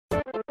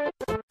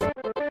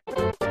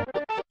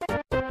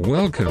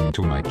Welcome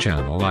to my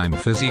channel. I'm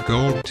Fizzy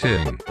Gold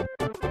Ting.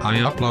 I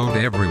upload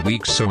every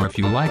week, so if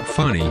you like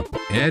funny,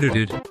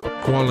 edited,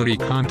 quality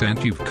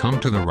content, you've come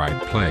to the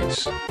right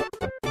place.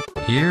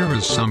 Here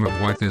is some of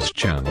what this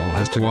channel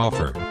has to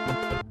offer.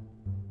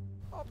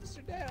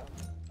 Officer down.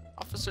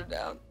 Officer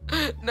down.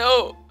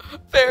 No!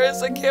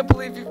 Ferris, I can't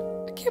believe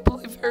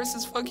Ferris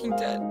is fucking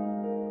dead.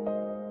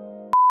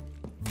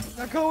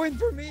 Now go in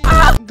for me!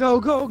 Ah! Go,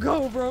 go,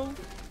 go, bro!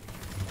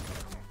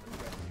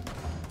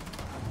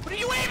 What are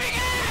you aiming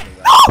at?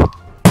 No!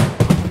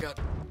 Oh my god.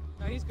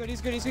 No, he's good,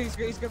 he's good, he's good, he's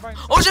good, he's good.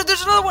 Oh shit,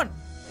 there's another one!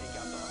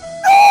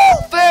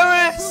 No!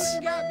 Ferris!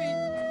 Putin got me!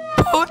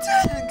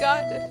 Putin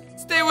got it!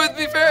 Stay with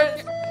me,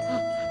 Ferris!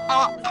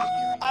 I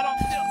don't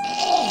feel...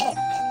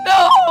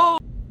 No!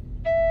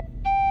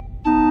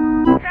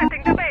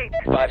 Setting the bait.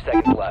 5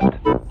 seconds left.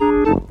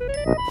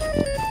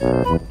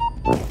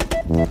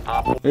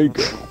 Hey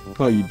girl,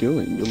 how you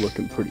doing? You're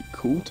looking pretty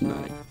cool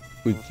tonight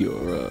with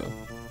your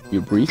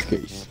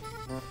briefcase.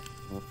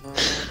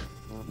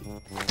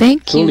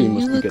 Thank you. Surely You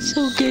must be look getting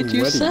so good sweaty.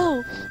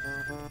 yourself.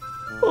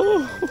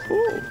 Oh, ho,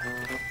 ho.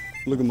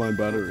 Look at my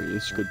battery.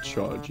 It could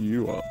charge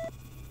you up.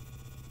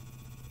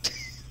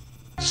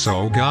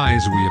 So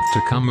guys, we have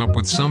to come up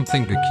with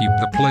something to keep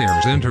the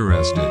players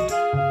interested.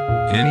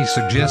 Any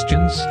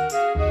suggestions?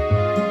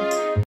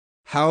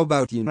 How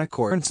about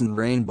unicorns and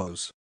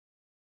rainbows?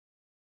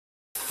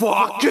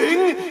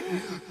 Fucking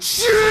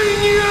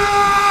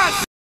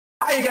genius!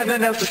 I ain't got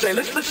nothing else to say.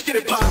 Let's get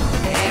it poppin'.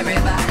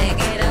 Everybody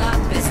get up,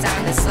 it's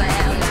time to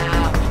slam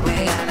now.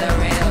 We got the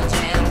real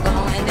jam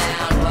going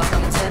down.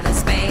 Welcome to the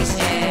Space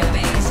Jam.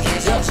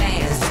 Here's your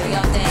chance, do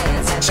your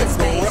dance at the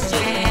Space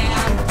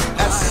Jam.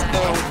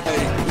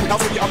 S-L-A. Now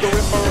for you, I'm the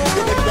Ripper.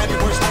 Your baby daddy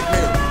works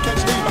nightmare.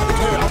 Catch me by the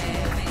clear.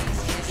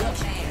 Here's your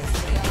chance,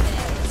 do your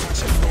dance at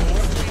the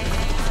Space Jam.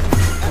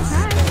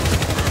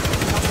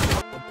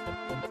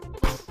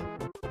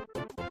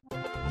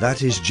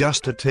 That is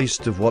just a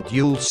taste of what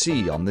you'll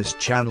see on this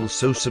channel,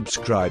 so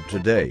subscribe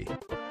today.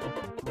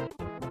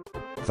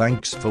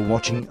 Thanks for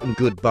watching and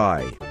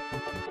goodbye.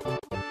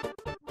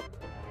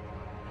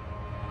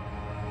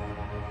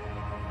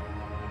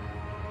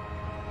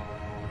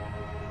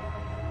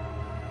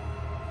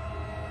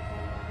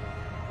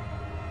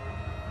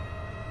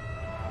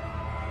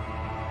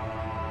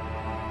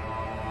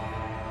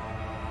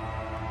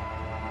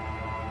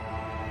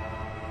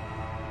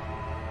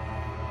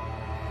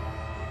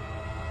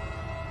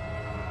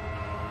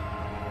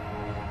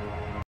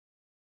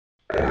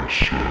 I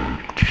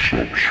said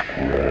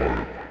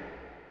subscribe.